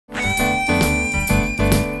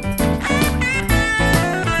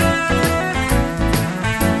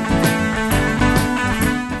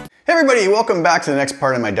everybody, welcome back to the next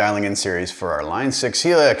part of my dialing in series for our Line 6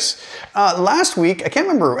 Helix. Last week, I can't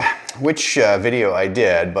remember which video I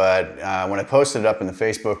did, but when I posted it up in the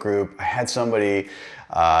Facebook group, I had somebody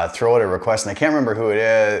throw out a request, and I can't remember who it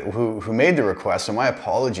is, who made the request, so my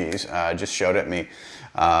apologies. Just shout at me,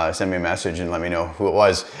 send me a message and let me know who it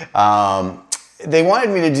was. They wanted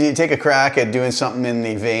me to take a crack at doing something in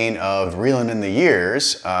the vein of Reelin In The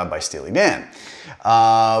Years by Steely Dan.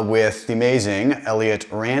 With the amazing Elliot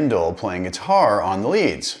Randall playing guitar on the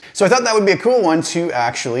leads. So I thought that would be a cool one to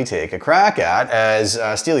actually take a crack at, as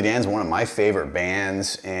Steely Dan's one of my favorite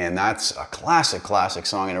bands, and that's a classic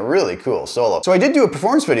song and a really cool solo. So I did do a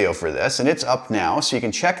performance video for this, and it's up now, so you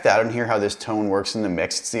can check that and hear how this tone works in the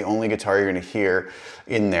mix. It's the only guitar you're going to hear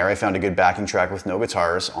in there. I found a good backing track with no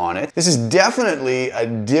guitars on it. This is definitely a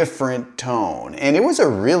different tone, and it was a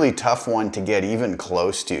really tough one to get even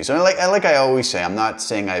close to. So like I always say, I'm not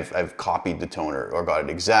saying I've copied the tone or got it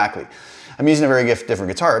exactly. I'm using a very different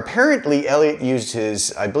guitar. Apparently, Elliot used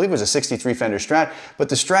his, I believe it was a 63 Fender Strat, but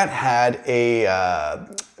the Strat had a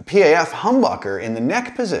PAF humbucker in the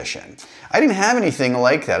neck position. I didn't have anything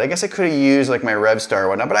like that. I guess I could have used like my Rev Star or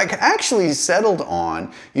whatnot, but I actually settled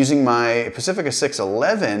on using my Pacifica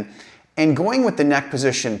 611 and going with the neck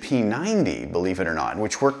position P90, believe it or not,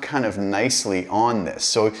 which worked kind of nicely on this.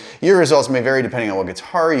 So your results may vary depending on what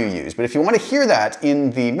guitar you use, but if you want to hear that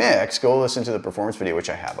in the mix, go listen to the performance video, which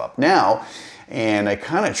I have up now. And I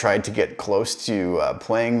kind of tried to get close to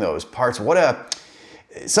playing those parts.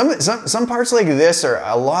 Some parts like this are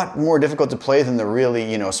a lot more difficult to play than the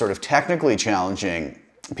really, sort of technically challenging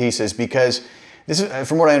pieces, because this is,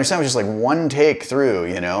 from what I understand, was just like one take through,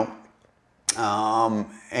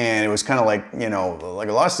 and it was kind of like, like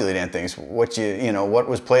a lot of Steely Dan things, what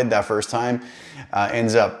was played that first time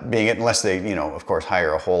ends up being it, unless they, of course,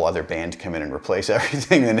 hire a whole other band to come in and replace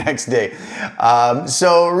everything the next day.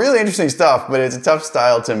 So really interesting stuff, but it's a tough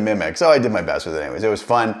style to mimic. So I did my best with it anyways. It was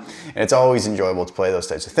fun, and it's always enjoyable to play those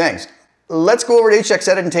types of things. Let's go over to HX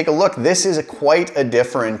Edit and take a look. This is quite a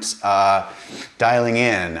different dialing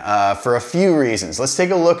in for a few reasons. Let's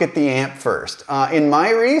take a look at the amp first. In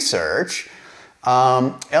my research,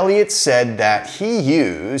 Elliot said that he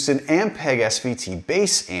used an Ampeg SVT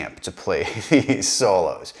bass amp to play these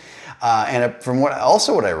solos. And from what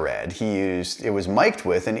I read, it was mic'd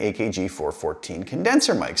with an AKG 414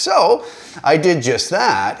 condenser mic. So I did just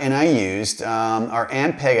that, and I used our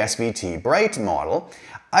Ampeg SVT Bright model.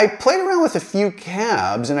 I played around with a few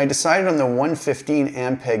cabs, and I decided on the 115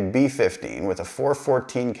 Ampeg B15 with a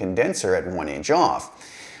 414 condenser at 1 inch off.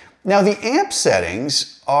 Now the amp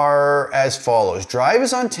settings are as follows. Drive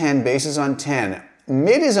is on 10, bass is on 10,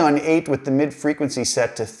 mid is on 8 with the mid frequency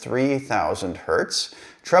set to 3000 Hertz,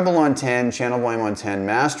 treble on 10, channel volume on 10,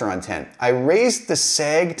 master on 10. I raised the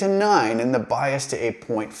sag to 9 and the bias to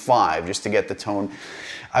 8.5 just to get the tone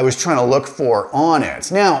I was trying to look for on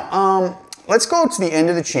it. Now, let's go to the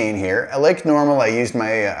end of the chain here. Like normal, I used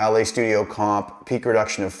my LA Studio Comp, peak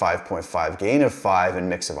reduction of 5.5, gain of 5, and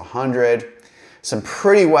mix of 100. Some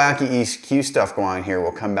pretty wacky EQ stuff going on here.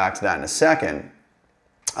 We'll come back to that in a second.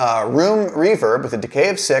 Room reverb with a decay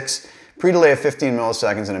of 6, pre-delay of 15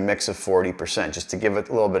 milliseconds, and a mix of 40%, just to give it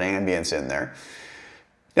a little bit of ambience in there.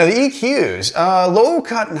 Now the EQs, low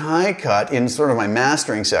cut and high cut in sort of my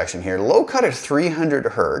mastering section here. Low cut at 300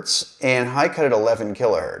 Hertz and high cut at 11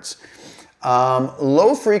 kilohertz.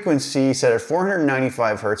 Low frequency set at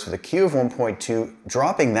 495 Hertz with a Q of 1.2,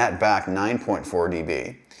 dropping that back 9.4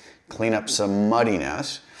 dB. Clean up some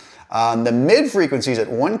muddiness. The mid frequencies at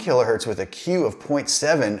 1 kilohertz with a Q of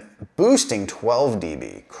 0.7, boosting 12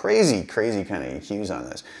 dB. Crazy kind of EQs on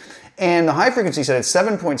this. And the high frequency set at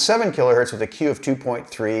 7.7 kilohertz with a Q of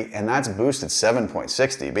 2.3, and that's boosted 7.6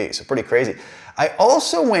 dB, so pretty crazy. I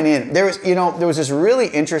also went in, there was this really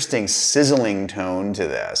interesting sizzling tone to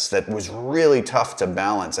this that was really tough to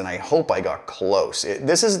balance, and I hope I got close.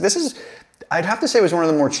 This is I'd have to say it was one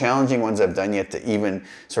of the more challenging ones I've done yet to even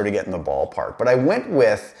sort of get in the ballpark. But I went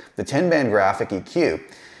with the 10-band graphic EQ,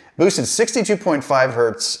 boosted 62.5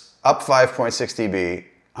 Hertz, up 5.6 dB,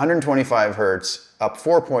 125 Hertz, up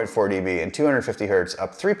 4.4 dB, and 250 Hertz,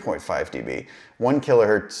 up 3.5 dB. 1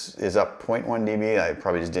 kilohertz is up 0.1 dB. I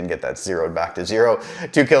probably just didn't get that zeroed back to 0.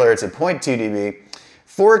 2 kilohertz at 0.2 dB.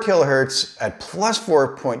 4 kilohertz at plus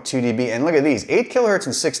 4.2 dB. And look at these, 8 kilohertz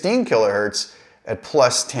and 16 kilohertz at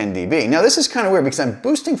plus 10 dB. Now this is kind of weird because I'm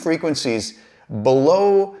boosting frequencies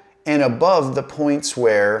below and above the points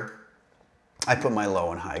where I put my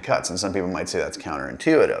low and high cuts, and some people might say that's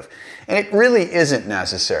counterintuitive. And it really isn't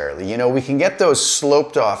necessarily. You know, we can get those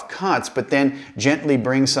sloped off cuts, but then gently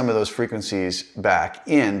bring some of those frequencies back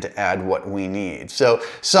in to add what we need. So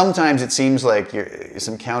sometimes it seems like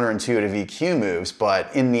some counterintuitive EQ moves,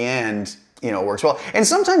 but in the end, you know, it works well. And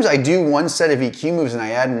sometimes I do one set of EQ moves and I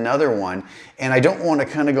add another one, and I don't want to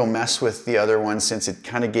kind of go mess with the other one since it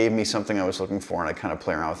kind of gave me something I was looking for, and I kind of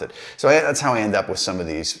play around with it. So that's how I end up with some of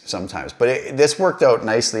these sometimes. But this worked out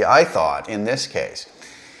nicely, I thought, in this case.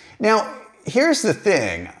 Now, here's the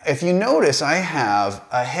thing. If you notice, I have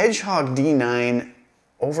a Hedgehog D9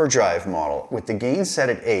 overdrive model with the gain set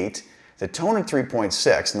at 8, the tone at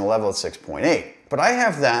 3.6, and the level at 6.8. But I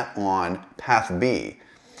have that on path B.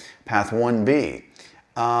 Path 1B,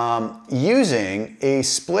 using a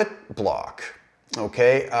split block,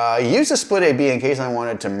 okay? I used a split AB in case I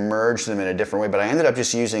wanted to merge them in a different way, but I ended up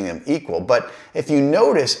just using them equal. But if you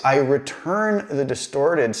notice, I return the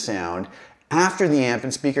distorted sound after the amp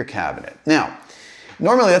and speaker cabinet. Now,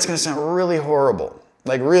 normally that's gonna sound really horrible,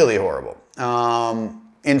 like really horrible.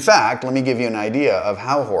 In fact, let me give you an idea of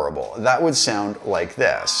how horrible. That would sound like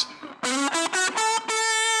this.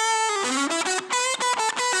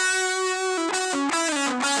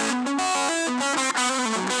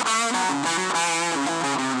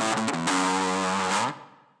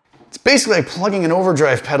 Basically like plugging an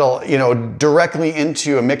overdrive pedal, you know, directly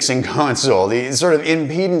into a mixing console. The sort of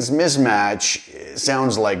impedance mismatch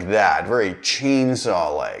sounds like that, very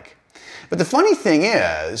chainsaw-like. But the funny thing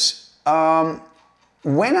is,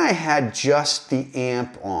 when I had just the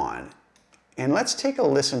amp on, and let's take a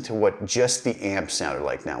listen to what just the amp sounded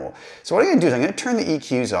like now. So what I'm gonna do is I'm gonna turn the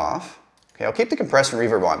EQs off. Okay, I'll keep the compressor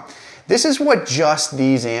and reverb on. This is what just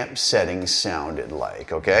these amp settings sounded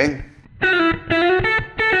like, okay?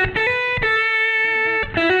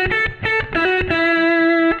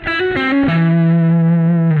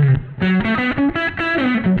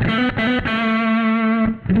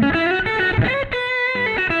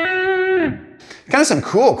 Kind of some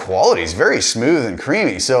cool qualities, very smooth and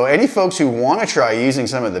creamy. So any folks who want to try using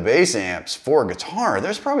some of the bass amps for guitar,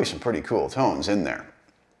 there's probably some pretty cool tones in there.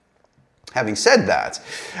 Having said that,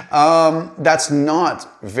 that's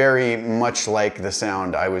not very much like the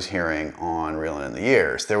sound I was hearing on Reelin In The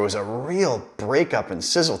Years. There was a real breakup and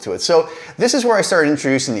sizzle to it. So this is where I started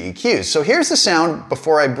introducing the EQs. So here's the sound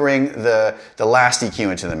before I bring the last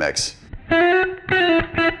EQ into the mix.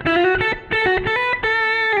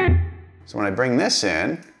 So when I bring this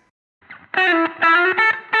in,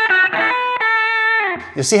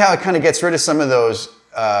 you see how it kind of gets rid of some of those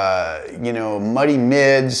you know, muddy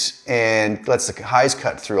mids and lets the highs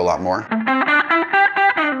cut through a lot more.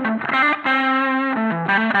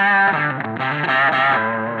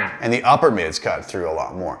 And the upper mids cut through a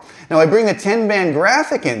lot more. Now I bring the 10-band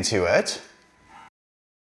graphic into it.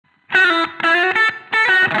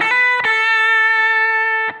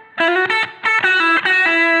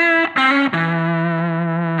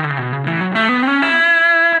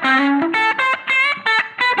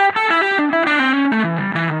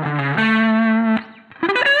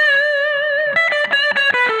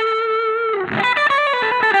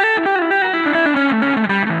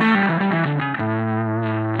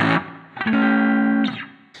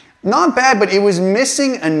 Not bad, but it was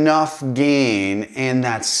missing enough gain and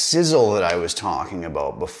that sizzle that I was talking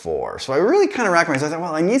about before. So I really kind of recommend, I thought,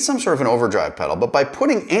 well, I need some sort of an overdrive pedal, but by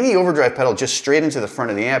putting any overdrive pedal just straight into the front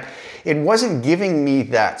of the amp, it wasn't giving me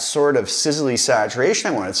that sort of sizzly saturation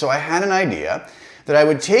I wanted. So I had an idea that I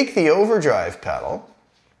would take the overdrive pedal,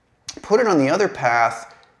 put it on the other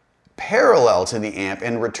path parallel to the amp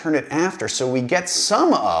and return it after. So we get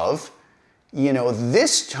some of, you know,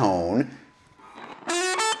 this tone,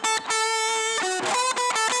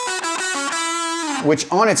 which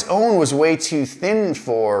on its own was way too thin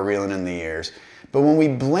for Reelin In The Years. But when we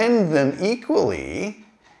blend them equally,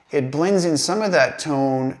 it blends in some of that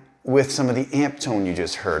tone with some of the amp tone you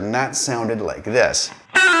just heard, and that sounded like this.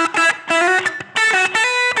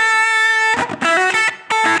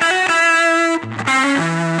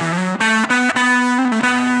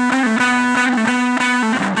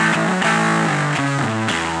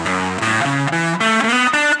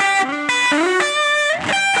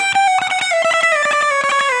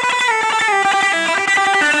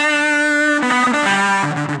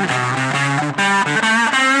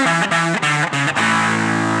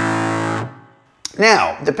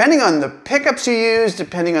 Now, depending on the pickups you use,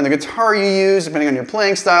 depending on the guitar you use, depending on your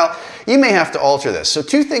playing style, you may have to alter this. So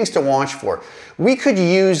 2 things to watch for. We could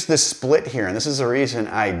use the split here, and this is the reason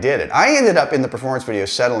I did it. I ended up in the performance video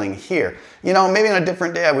settling here. You know, maybe on a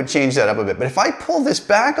different day I would change that up a bit, but if I pull this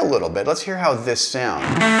back a little bit, let's hear how this sounds.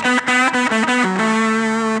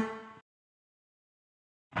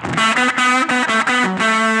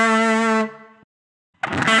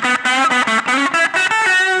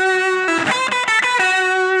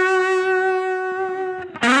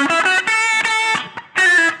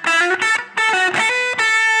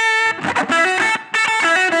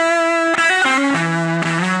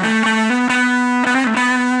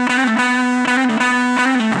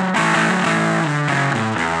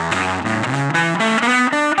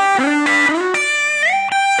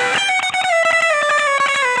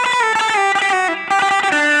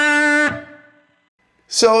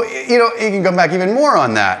 So, you know, you can come back even more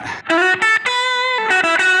on that.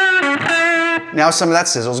 Now some of that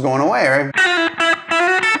sizzle's going away, right?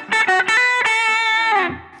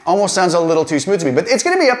 Almost sounds a little too smooth to me, but it's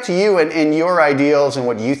gonna be up to you and your ideals and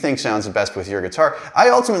what you think sounds the best with your guitar. I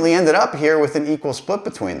ultimately ended up here with an equal split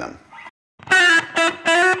between them.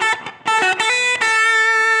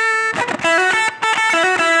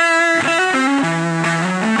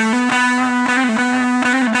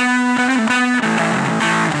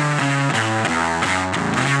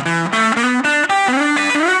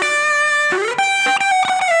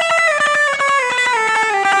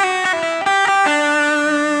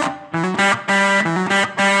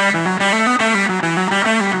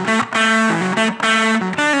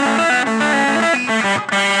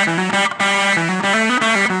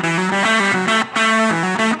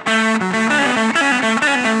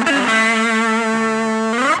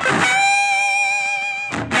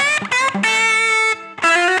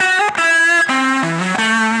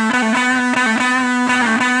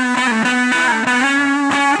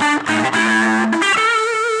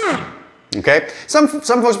 Okay, some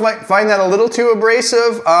folks might find that a little too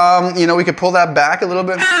abrasive. You know, we could pull that back a little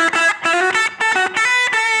bit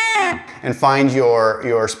and find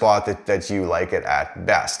your spot that you like it at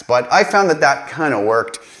best. But I found that kind of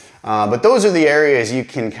worked. But those are the areas you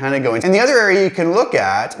can kind of go in. And the other area you can look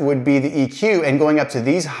at would be the EQ and going up to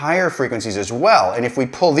these higher frequencies as well. And if we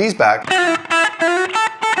pull these back,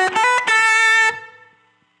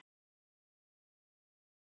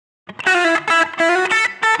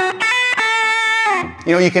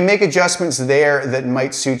 you know, you can make adjustments there that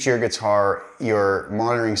might suit your guitar, your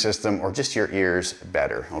monitoring system, or just your ears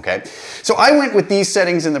better, okay? So I went with these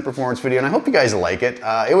settings in the performance video, and I hope you guys like it.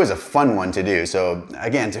 It was a fun one to do. So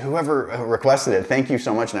again, to whoever requested it, thank you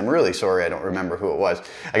so much, and I'm really sorry I don't remember who it was.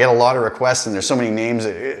 I get a lot of requests, and there's so many names,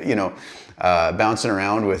 you know, bouncing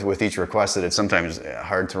around with each request that it's sometimes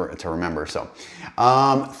hard to remember. So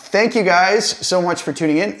thank you guys so much for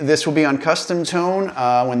tuning in. This will be on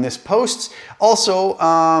CustomTone when this posts. Also,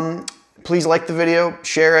 please like the video,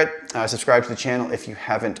 share it, subscribe to the channel if you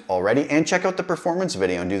haven't already, and check out the performance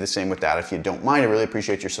video and do the same with that if you don't mind. I really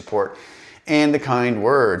appreciate your support and the kind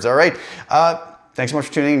words. All right. Thanks so much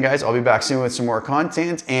for tuning in, guys. I'll be back soon with some more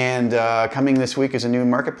content, and coming this week is a new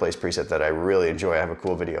Marketplace preset that I really enjoy. I have a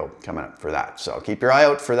cool video coming up for that, so keep your eye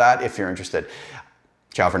out for that if you're interested.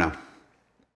 Ciao for now.